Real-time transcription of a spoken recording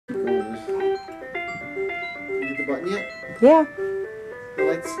button yet? Yeah. The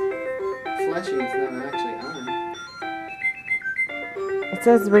light's flashing, it's not actually on. It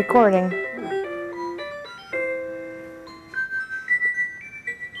says recording.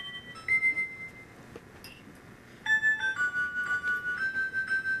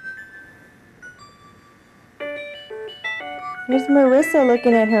 Here's Marissa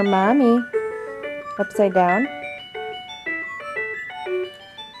looking at her mommy upside down.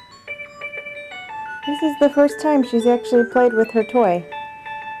 This is the first time she's actually played with her toy,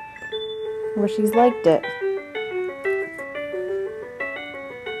 where she's liked it.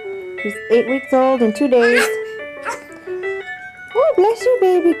 She's 8 weeks old and 2 days. Oh, bless you,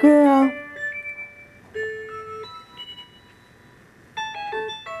 baby girl.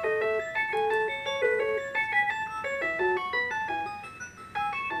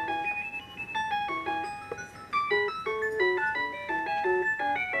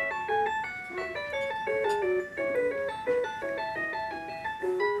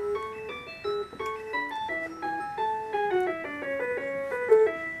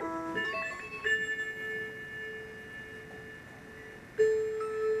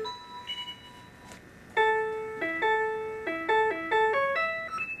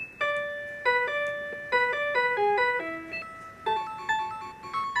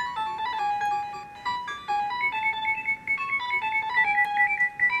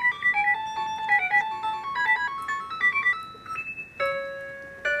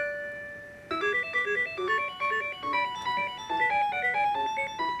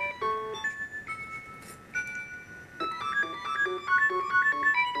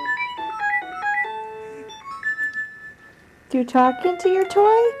 You talking to your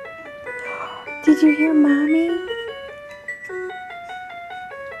toy? Did you hear mommy?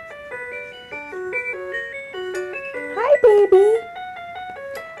 Hi, baby.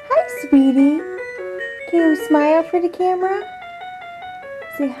 Hi, sweetie. Can you smile for the camera?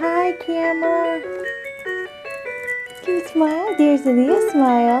 Say hi, camera. Can you smile? There's a little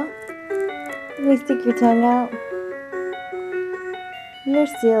smile. Let me stick your tongue out. You're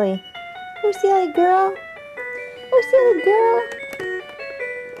silly. Oh, silly girl. Oh, silly girl.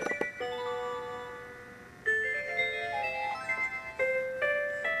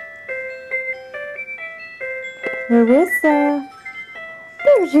 Marissa,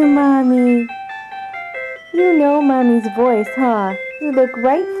 there's your mommy. You know mommy's voice, huh? You look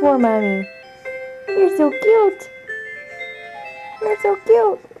right for mommy. You're so cute. You're so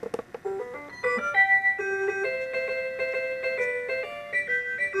cute.